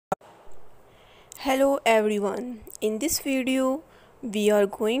Hello everyone. In this video we are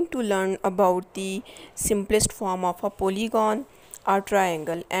going to learn about the simplest form of a polygon or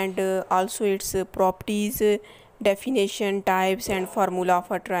triangle and also its properties, definition, types and formula of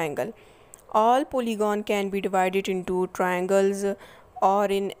a triangle. All polygon can be divided into triangles, or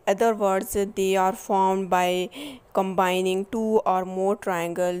in other words they are formed by combining two or more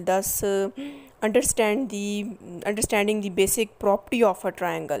triangles. Thus understanding the basic property of a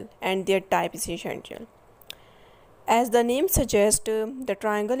triangle and their type is essential. As the name suggests, the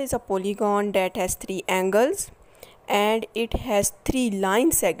triangle is a polygon that has three angles and it has three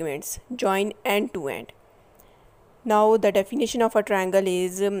line segments joined end to end. Now the definition of a triangle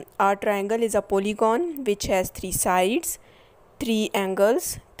is a triangle is a polygon which has three sides, three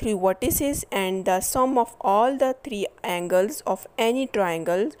angles, three vertices, and the sum of all the three angles of any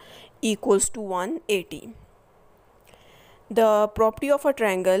triangle equals to 180. The property of a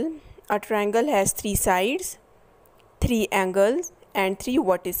triangle has three sides, three angles and three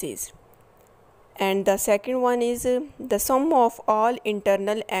vertices. And the second one is the sum of all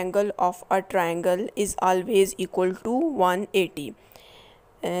internal angle of a triangle is always equal to 180.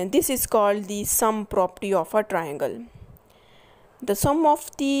 This is called the sum property of a triangle. The sum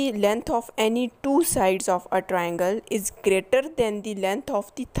of the length of any two sides of a triangle is greater than the length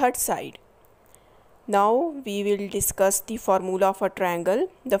of the third side. Now we will discuss the formula of a triangle.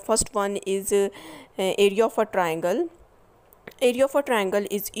 The first one is area of a triangle. Area of a triangle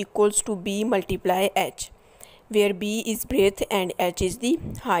is equals to B multiply H, where B is breadth and H is the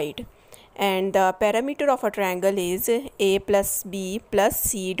height. And the parameter of a triangle is A plus B plus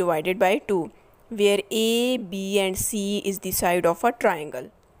C divided by 2, where A, B and C is the side of a triangle.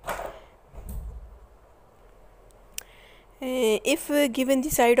 If given the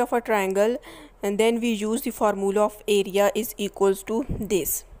side of a triangle, and then we use the formula of area is equals to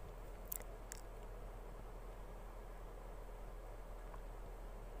this.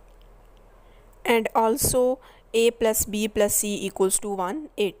 And also A plus B plus C equals to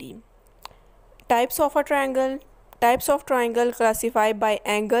 180. Types of a triangle. Types of triangle classified by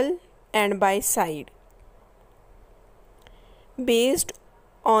angle and by side. Based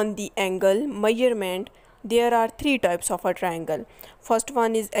on the angle measurement, there are three types of a triangle. First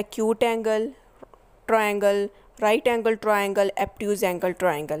one is acute angle triangle, right angle triangle, obtuse angle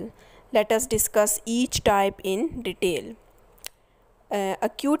triangle. Let us discuss each type in detail.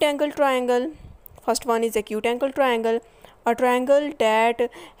 Acute angle triangle. First one is acute angle triangle, a triangle that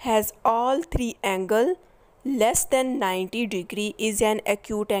has all three angles less than 90 degree is an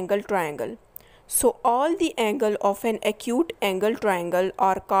acute angle triangle. So all the angle of an acute angle triangle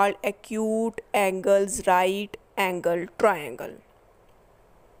are called acute angles right angle triangle.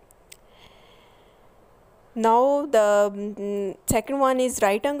 Now the second one is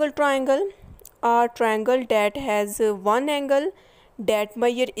right angle triangle, a triangle that has one angle that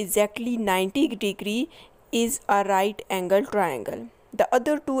measure exactly 90 degree is a right angle triangle. The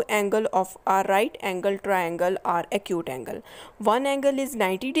other two angle of a right angle triangle are acute angle. One angle is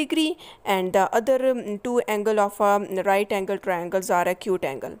 90 degree and the other two angle of a right angle triangles are acute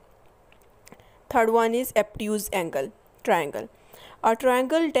angle. Third one is obtuse angle triangle. A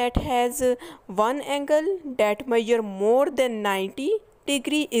triangle that has one angle that measure more than 90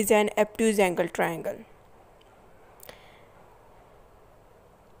 degree is an obtuse angle triangle.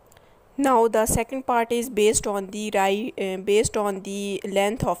 Now the second part is based on the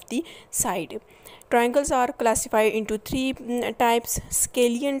length of the side. Triangles are classified into three types: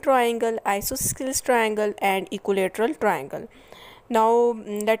 scalene triangle, isosceles triangle and equilateral triangle. Now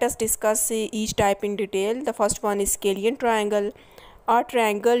let us discuss each type in detail. The first one is scalene triangle. A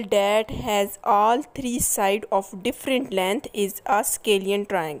triangle that has all three sides of different length is a scalene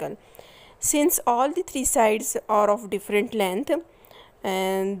triangle. Since all the three sides are of different length,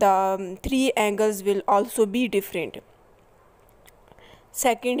 and the three angles will also be different.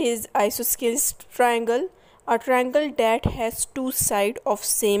 Second is isosceles triangle, a triangle that has two sides of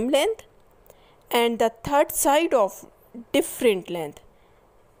same length and the third side of different length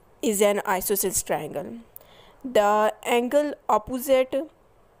is an isosceles triangle. The angles opposite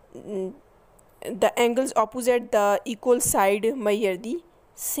the equal side measure the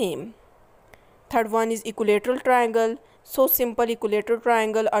same. Third one is equilateral triangle. So simple equilateral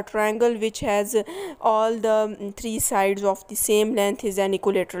triangle, a triangle which has all the three sides of the same length is an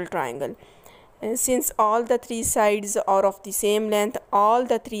equilateral triangle. And since all the three sides are of the same length, all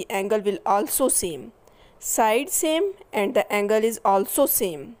the three angle will also same. Side same and the angle is also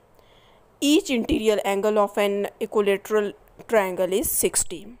same. Each interior angle of an equilateral triangle is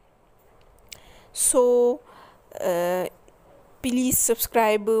 60. So Please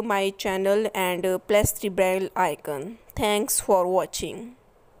subscribe my channel and press the bell icon. Thanks for watching.